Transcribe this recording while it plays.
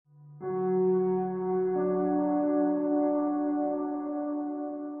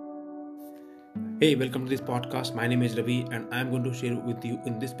Hey, welcome to this podcast. My name is Ravi, and I'm going to share with you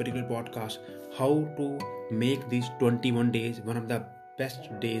in this particular podcast how to make these 21 days one of the best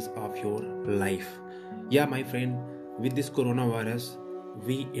days of your life. Yeah, my friend, with this coronavirus,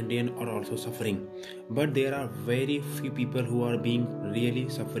 we Indian are also suffering, but there are very few people who are being really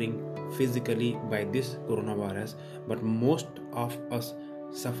suffering physically by this coronavirus, but most of us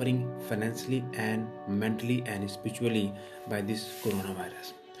suffering financially and mentally and spiritually by this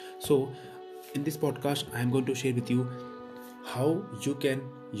coronavirus. So in this podcast, I am going to share with you how you can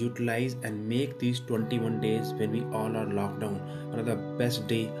utilize and make these 21 days when we all are locked down one of the best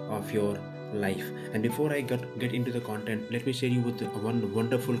day of your life. And before I get into the content, let me share you with one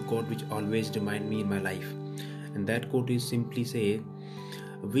wonderful quote which always remind me in my life. And that quote is simply say,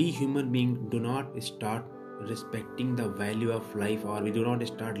 we human beings do not start respecting the value of life, or we do not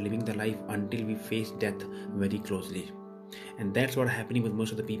start living the life until we face death very closely. And that's what happening with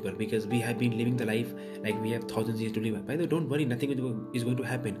most of the people, because we have been living the life like we have thousands years to live. By the way, don't worry, nothing is going to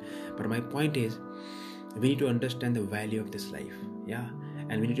happen. But my point is, we need to understand the value of this life. Yeah.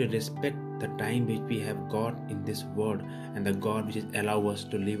 And we need to respect the time which we have got in this world, and the God which is allow us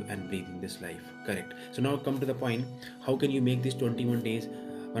to live and breathe in this life. Correct. So now come to the point, how can you make these 21 days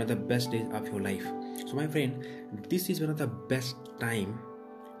one of the best days of your life? So my friend, this is one of the best time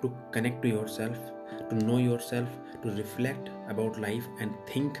to connect to yourself, to know yourself, to reflect about life and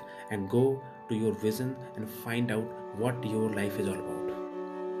think and go to your vision and find out what your life is all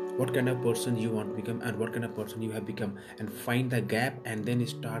about. What kind of person you want to become and what kind of person you have become, and find the gap and then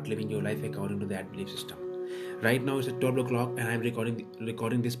start living your life according to that belief system. Right now it's at 12 o'clock and I'm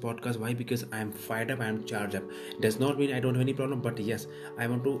recording this podcast. Why? Because I'm fired up, I'm charged up. Does not mean I don't have any problem, but yes, I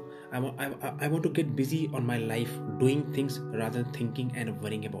want to get busy on my life, doing things rather than thinking and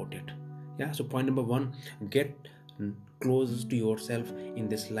worrying about it. Yeah, so point number one, get close to yourself in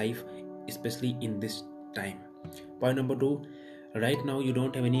this life, especially in this time. Point number two, right now you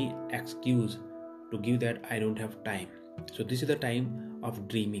don't have any excuse to give that I don't have time. So this is the time of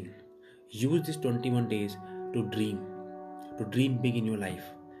dreaming. Use these 21 days to dream big in your life,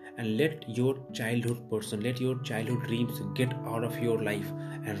 and let your let your childhood dreams get out of your life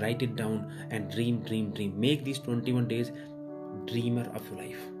and write it down and dream. Make these 21 days dreamer of your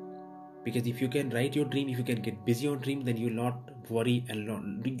life. Because if you can write your dream, if you can get busy on dream, then you will not worry and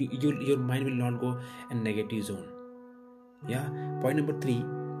your mind will not go in negative zone. Yeah. Point number three,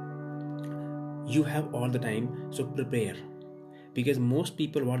 you have all the time, so prepare. Because most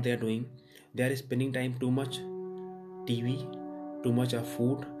people, what they are doing, they are spending time too much TV, too much of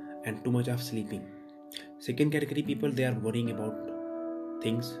food, and too much of sleeping. Second category people, they are worrying about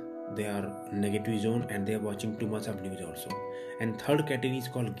things, they are negative zone and they are watching too much of news also. And third category is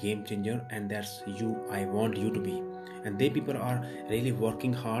called game changer, and that's you, I want you to be. And they people are really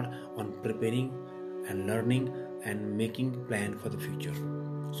working hard on preparing and learning and making plan for the future.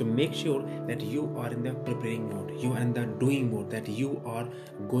 So make sure that you are in the preparing mode, you are in the doing mode, that you are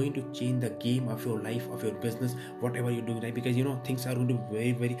going to change the game of your life, of your business, whatever you're doing, right? Because things are going to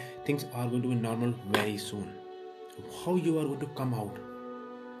be things are going to be normal very soon. How you are going to come out?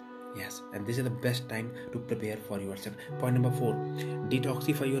 Yes, and this is the best time to prepare for yourself. Point number 4,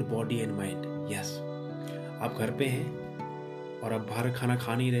 detoxify your body and mind. Yes, आप घर पे हैं और आप बाहर खाना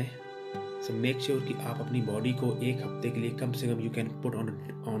खा नहीं रहे, so make sure कि आप अपनी बॉडी को एक हफ्ते के लिए कम से कम you can put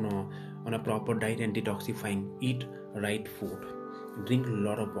on a proper diet and detoxifying. Eat right food, drink a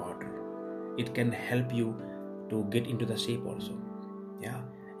lot of water. It can help you to get into the shape also. Yeah,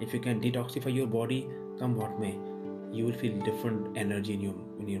 if you can detoxify your body, come what may, you will feel different energy in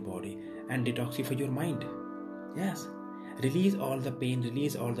your body. And detoxify your mind. Yes, release all the pain,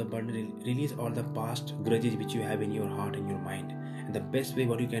 release all the burden, release all the past grudges which you have in your heart and your mind. And the best way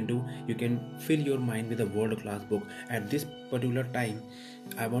what you can do, you can fill your mind with a world class book. At this particular time,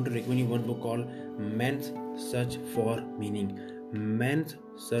 I want to recommend you one book called Man's Search for Meaning. Man's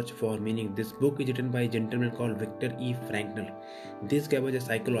Search for Meaning. This book is written by a gentleman called Viktor E. Frankl. This guy was a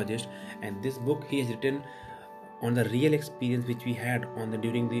psychologist, and this book he has written on the real experience which we had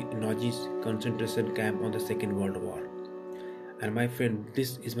during the Nazi concentration camp on the Second World War. And my friend,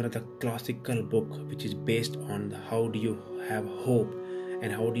 this is one of the classical book which is based on how do you have hope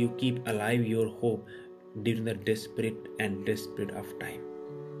and how do you keep alive your hope during the desperate of time.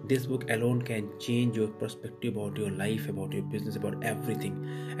 This book alone can change your perspective about your life, about your business, about everything.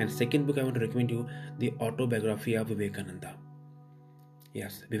 And second book I want to recommend you, the autobiography of Vivekananda.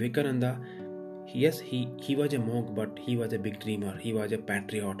 Yes, Vivekananda. Yes, he was a monk, but he was a big dreamer. He was a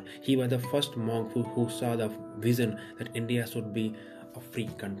patriot. He was the first monk who saw the vision that India should be a free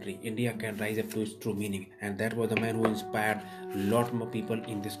country. India can rise up to its true meaning. And that was the man who inspired a lot more people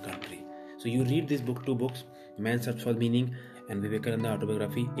in this country. So you read this book, two books, Man's Search for Meaning and Vivekananda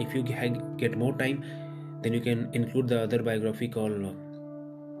Autobiography. If you get more time, then you can include the other biography called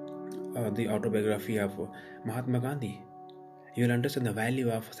the autobiography of Mahatma Gandhi. You will understand the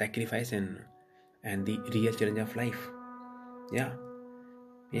value of sacrifice and the real challenge of life. Yeah,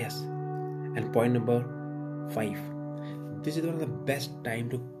 yes. And point number 5. This is one of the best time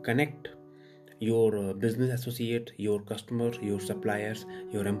to connect your business associate, your customers, your suppliers,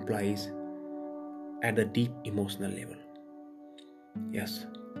 your employees at the deep emotional level. Yes.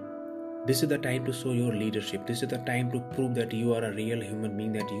 This is the time to show your leadership. This is the time to prove that you are a real human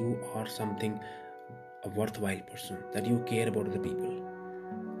being, that you are something, a worthwhile person, that you care about the people.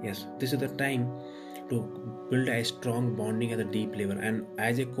 Yes, this is the time to build a strong bonding at a deep level. And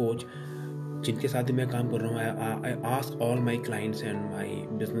as a coach, जिनके साथ ही मैं काम कर रहा हूँ, I ask all my clients and my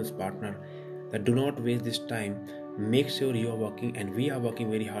business partner that do not waste this time. Make sure you are working, and we are working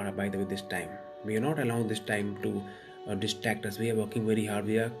very hard by the way this time. We are not allowing this time to distract us. We are working very hard.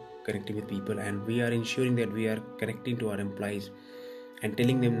 We are connecting with people, and we are ensuring that we are connecting to our employees and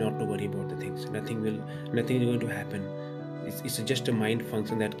telling them not to worry about the things. Nothing is going to happen. It's just a mind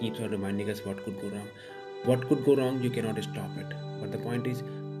function that keeps on reminding us what could go wrong. What could go wrong, you cannot stop it. But the point is,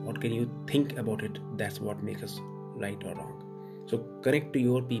 what can you think about it? That's what makes us right or wrong. So connect to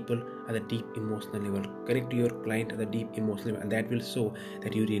your people at a deep emotional level. Connect to your client at a deep emotional level, and that will show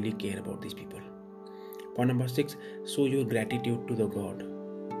that you really care about these people. Point number 6, show your gratitude to the God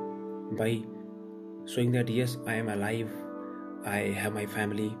by showing that yes, I am alive, I have my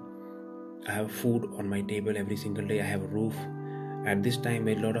family, I have food on my table every single day, I have a roof. At this time,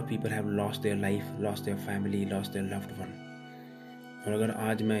 a lot of people have lost their life, lost their family, lost their loved one. और अगर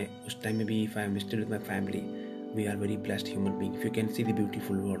आज मैं उस time में भी, if I am still with my family, we are very blessed human being. If you can see the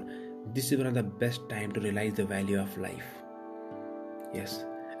beautiful world, this is one of the best time to realize the value of life. Yes,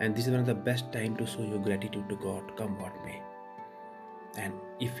 and this is one of the best time to show your gratitude to God, come what may. And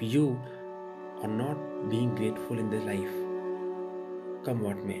if you are not being grateful in this life, come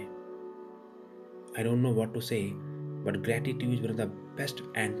what may, I don't know what to say, but gratitude is one of the best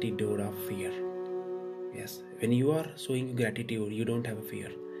antidote of fear. Yes, when you are showing gratitude, you don't have a fear.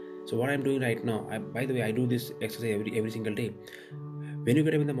 So what I'm doing right now, by the way, I do this exercise every single day. When you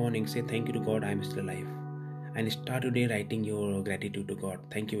get up in the morning, say thank you to God, I'm still alive, and start your day writing your gratitude to God.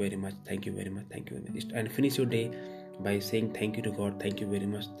 Thank you very much, thank you very much, thank you very much, and finish your day by saying thank you to God, thank you very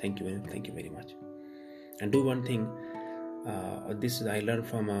much, thank you very much, thank you very much. And do one thing. This I learned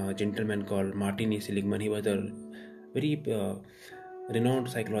from a gentleman called Martin E. Seligman. He was a very renowned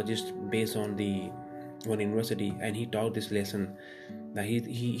psychologist based on the one university, and he taught this lesson.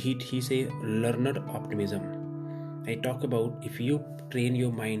 He say learner optimism. I talk about if you train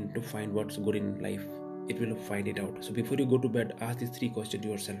your mind to find what's good in life, it will find it out. So before you go to bed, ask these 3 questions to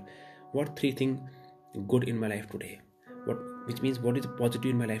yourself: what 3 things good in my life today? Which means what is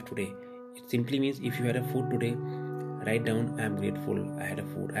positive in my life today? It simply means if you had a food today, write down I'm grateful I had a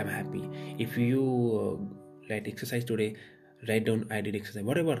food, I'm happy. If you like exercise today, write down I did exercise.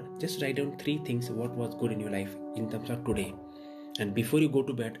 Whatever, just write down 3 things what was good in your life in terms of today. And before you go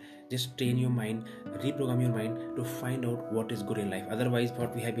to bed, just train your mind, reprogram your mind to find out what is good in life. Otherwise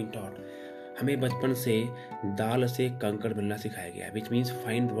what we have been taught, हमें बचपन से दाल से कंकड़ मिलना सिखाया गया, which means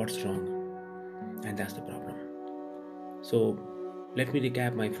find what's wrong, and that's the problem. So let me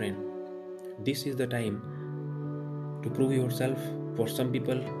recap, my friend. This is the time to prove yourself. For some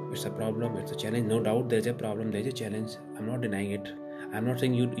people it's a problem, it's a challenge. No doubt there's a problem, there's a challenge. I'm not denying it. I'm not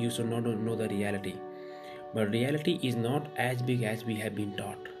saying you should not know the reality, but reality is not as big as we have been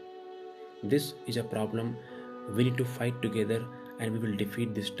taught. This is a problem. We need to fight together, and we will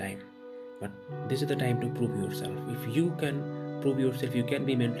defeat this time. But this is the time to prove yourself. If you can prove yourself, you can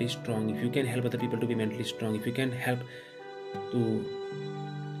be mentally strong. If you can help other people to be mentally strong, if you can help to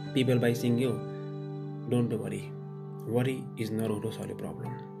people by saying, yo, don't worry. Worry is not going to solve a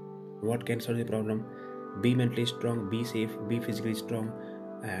problem. What can solve the problem? Be mentally strong, be safe, be physically strong,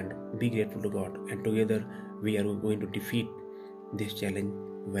 and be grateful to God. And together we are going to defeat this challenge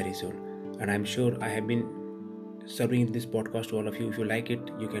very soon. And I'm sure I have been serving this podcast to all of you. If you like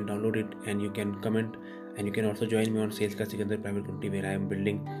it, you can download it and you can comment, and you can also join me on Sales Ka Sikandar private community, where I am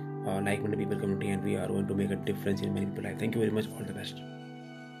building a like-minded people community, and we are going to make a difference in many people's life. Thank you very much. All the best.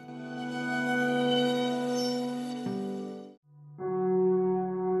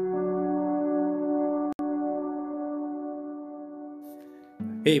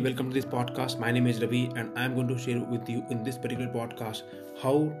 Hey, welcome to this podcast. My name is Ravi, and I'm going to share with you in this particular podcast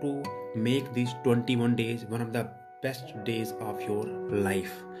how to make these 21 days one of the best days of your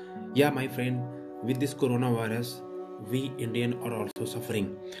life. Yeah, my friend, with this coronavirus, we Indian are also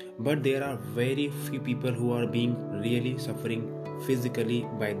suffering, but there are very few people who are being really suffering physically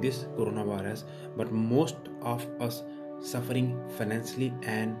by this coronavirus, but most of us suffering financially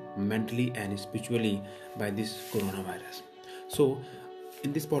and mentally and spiritually by this coronavirus. So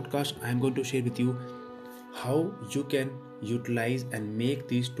in this podcast I am going to share with you how you can utilize and make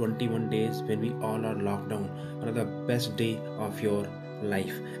these 21 days when we all are locked down one of the best day of your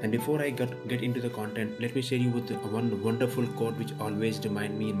life. And before I get into the content, let me share you with one wonderful quote which always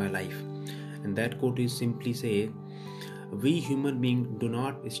remind me in my life. And that quote is simply say, we human beings do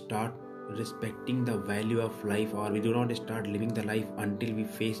not start respecting the value of life, or we do not start living the life until we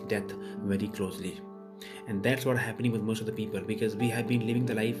face death very closely. And that's what happening with most of the people, because we have been living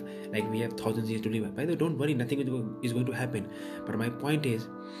the life like we have thousands of years to live. By the way, don't worry, nothing is going to happen. But my point is,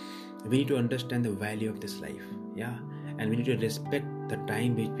 we need to understand the value of this life. Yeah. And we need to respect the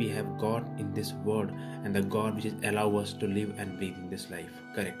time which we have got in this world and the God which is allow us to live and breathe in this life.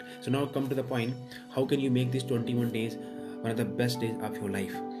 Correct. So now come to the point, how can you make these 21 days one of the best days of your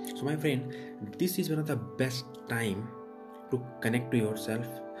life? So my friend, this is one of the best time to connect to yourself,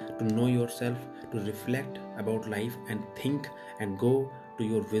 to know yourself, to reflect about life and think and go to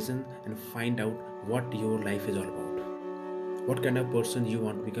your vision and find out what your life is all about. What kind of person you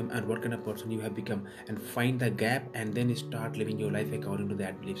want to become and what kind of person you have become, and find the gap and then start living your life according to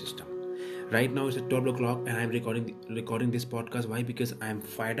that belief system. Right now it's at 12 o'clock and I'm recording this podcast. Why? Because I'm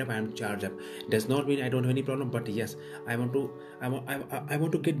fired up, I'm charged up. Does not mean I don't have any problem, but yes, I want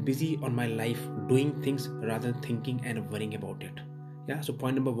to get busy on my life, doing things rather than thinking and worrying about it. Yeah. So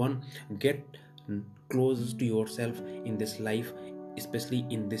point number 1, get close to yourself in this life, especially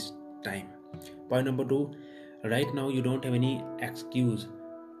in this time. Point number 2, right now you don't have any excuse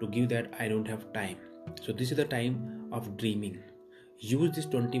to give that I don't have time. So this is the time of dreaming. Use these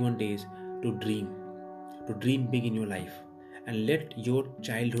 21 days to dream big in your life, and let your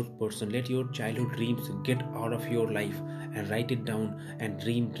childhood dreams get out of your life and write it down and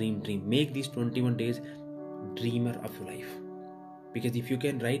dream. Make these 21 days dreamer of your life. Because if you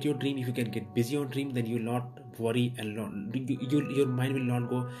can write your dream, if you can get busy on dream, then you will not worry and your mind will not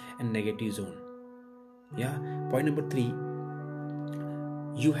go in negative zone. Yeah. Point number 3,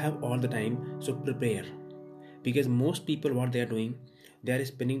 you have all the time, so prepare. Because most people, what they are doing, they are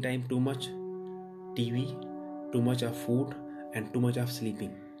spending time too much TV, too much of food, and too much of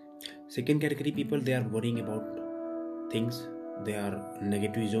sleeping. Second category people, they are worrying about things, they are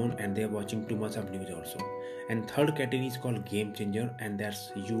negative zone and they are watching too much of news also. And third category is called game changer, and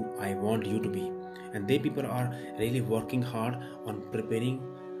that's you. I want you to be. And they people are really working hard on preparing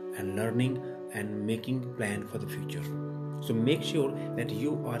and learning and making plan for the future. So make sure that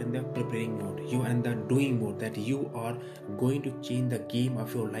you are in the preparing mode, you are in the doing mode, that you are going to change the game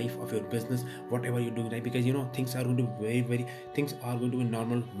of your life, of your business, whatever you're doing, right? Because things are going to things are going to be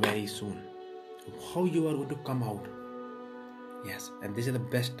normal very soon. How you are going to come out? Yes, and this is the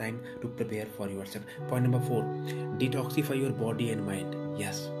best time to prepare for yourself. Point number 4, detoxify your body and mind.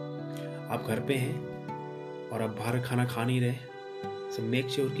 Yes, आप घर पे हैं और आप बाहर खाना खा नहीं रहे. So make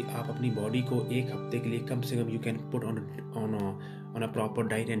sure कि आप अपनी बॉडी को एक हफ्ते के लिए कम से कम you can put on a proper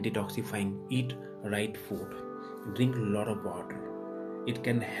diet and detoxifying. Eat right food, drink a lot of water. It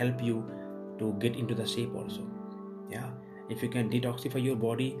can help you to get into the shape also. Yeah, if you can detoxify your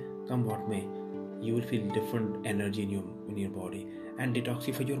body, come what may, you will feel different energy in your body. And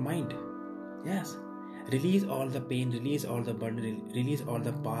detoxify your mind. Yes, release all the pain, release all the burden, release all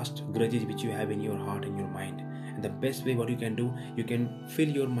the past grudges which you have in your heart and your mind. And the best way what you can do, you can fill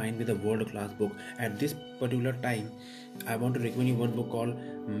your mind with a world-class book. At this particular time, I want to recommend you one book called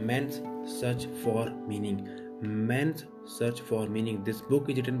Man's Search for Meaning. Man's Search for Meaning. This book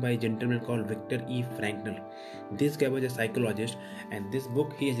is written by a gentleman called Viktor E. Frankl. This guy was a psychologist, and this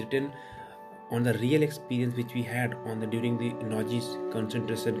book he has written on the real experience which we had during the Nazi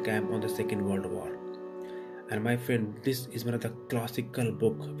concentration camp on the Second World War. And my friend, this is one of the classical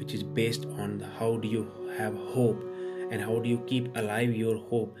book which is based on how do you have hope and how do you keep alive your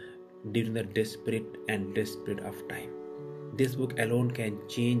hope during the desperate of time. This book alone can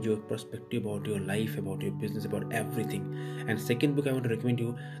change your perspective about your life, about your business, about everything. And second book I want to recommend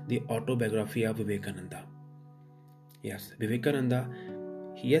you, the autobiography of Vivekananda. Yes, Vivekananda.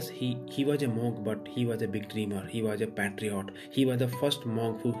 Yes, he was a monk, but he was a big dreamer. He was a patriot. He was the first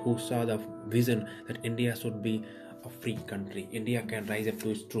monk who saw the vision that India should be a free country. India can rise up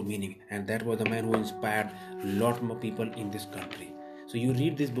to its true meaning. And that was the man who inspired a lot more people in this country. So you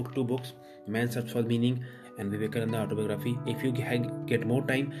read this book, 2 books, Man's Search for Meaning and Vivekananda Autobiography. If you get more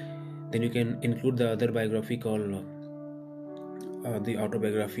time, then you can include the other biography called the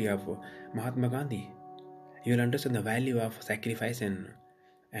autobiography of Mahatma Gandhi. You will understand the value of sacrifice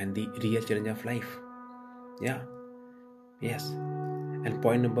and the real challenge of life. Yeah, yes. And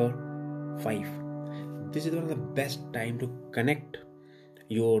point number 5. This is one of the best time to connect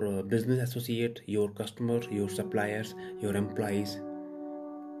your business associate, your customers, your suppliers, your employees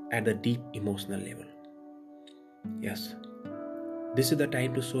at the deep emotional level. Yes, this is the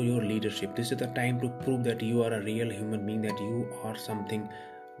time to show your leadership. This is the time to prove that you are a real human being, that you are something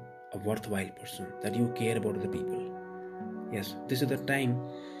a worthwhile person, that you care about the people. Yes, this is the time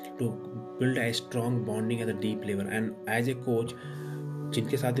to build a strong bonding at a deep level. And as a coach,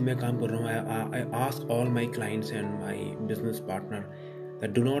 जिनके साथ मैं काम कर रहा हूँ, I ask all my clients and my business partner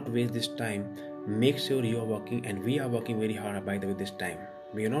that do not waste this time. Make sure you are working, and we are working very hard. By the way, this time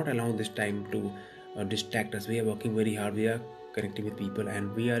we are not allowing this time to distract us. We are working very hard. We are connecting with people,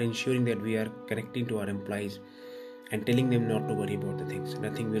 and we are ensuring that we are connecting to our employees and telling them not to worry about the things.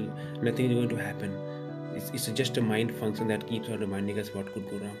 Nothing is going to happen. It's just a mind function that keeps on reminding us what could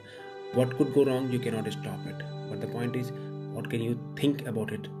go wrong. What could go wrong, you cannot stop it. But the point is, what can you think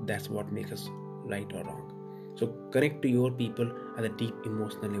about it? That's what makes us right or wrong. So connect to your people at a deep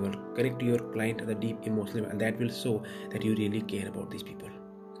emotional level. Connect to your client at a deep emotional level, and that will show that you really care about these people.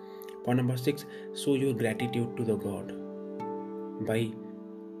 Point number 6, show your gratitude to the God by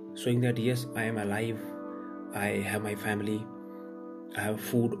showing that yes, I am alive, I have my family, I have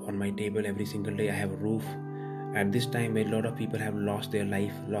food on my table every single day, I have a roof. At this time, a lot of people have lost their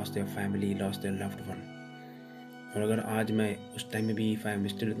life, lost their family, lost their loved one. और अगर आज मैं उस time में भी, if I am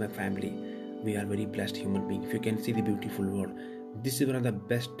still with my family, we are very blessed human being. If you can see the beautiful world, this is one of the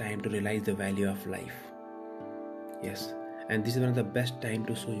best time to realize the value of life. Yes, and this is one of the best time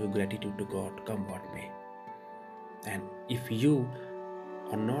to show your gratitude to God, come what may. And if you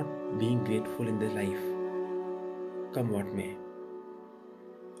are not being grateful in this life, come what may,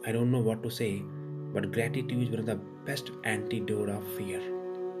 I don't know what to say, but gratitude is one of the best antidote of fear.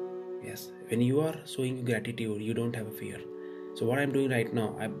 Yes, when you are showing gratitude, you don't have a fear. So what I'm doing right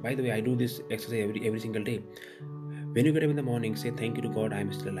now, by the way, I do this exercise every single day. When you get up in the morning, say thank you to God,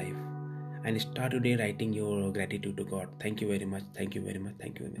 I'm still alive, and start your day writing your gratitude to God. Thank you very much, thank you very much,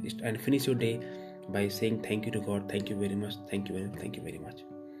 thank you very much, and finish your day by saying thank you to God, thank you very much, thank you very much, thank you very much.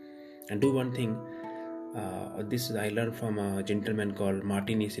 And do one thing. This I learned from a gentleman called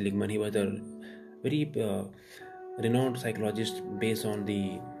Martin E. Seligman. He was a very renowned psychologist based on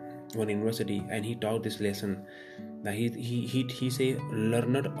the one university, and he taught this lesson that he say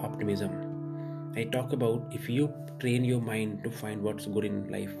learner optimism. I talk about if you train your mind to find what's good in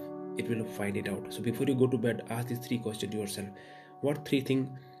life, it will find it out. So before you go to bed, ask these 3 questions to yourself: what 3 things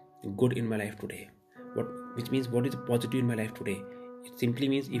good in my life today? Which means what is positive in my life today? It simply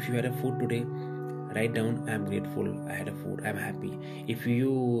means if you had a food today, write down I'm grateful I had a food, I'm happy. If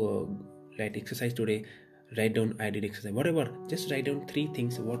you like exercise today, write down I did exercise. Whatever, just write down 3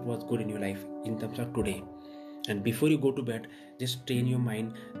 things what was good in your life in terms of today. And before you go to bed, just train your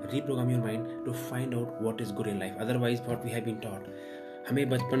mind, reprogram your mind to find out what is good in life. Otherwise what we have been taught, हमें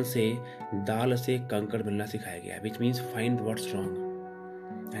बचपन से दाल से कंकड़ मिलना सिखाया गया, which means find what's wrong,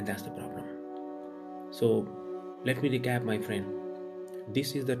 and that's the problem. So let me recap, my friend.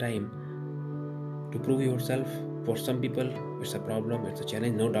 This is the time to prove yourself. For some people, it's a problem, it's a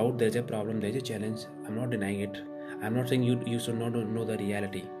challenge. No doubt there's a problem, there's a challenge. I'm not denying it. I'm not saying you should not know the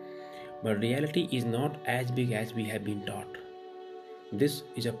reality. But reality is not as big as we have been taught. This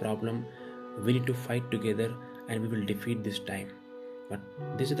is a problem. We need to fight together, and we will defeat this time. But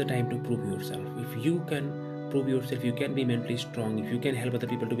this is the time to prove yourself. If you can prove yourself, you can be mentally strong. If you can help other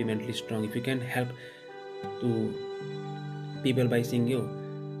people to be mentally strong, if you can help to people by saying, yo,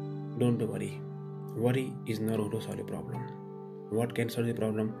 don't worry. Worry is not going to solve a problem. What can solve the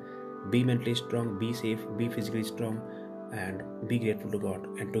problem? Be mentally strong, be safe, be physically strong, and be grateful to God.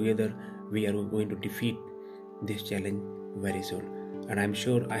 And together we are going to defeat this challenge very soon. And I'm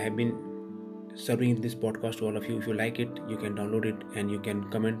sure I have been serving this podcast to all of you. If you like it, you can download it and you can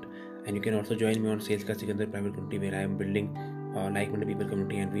comment, and you can also join me on Sales Ka Sikandar private community, where I am building like-minded people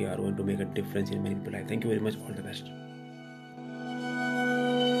community, and we are going to make a difference in many people's life. Thank you very much. All the best.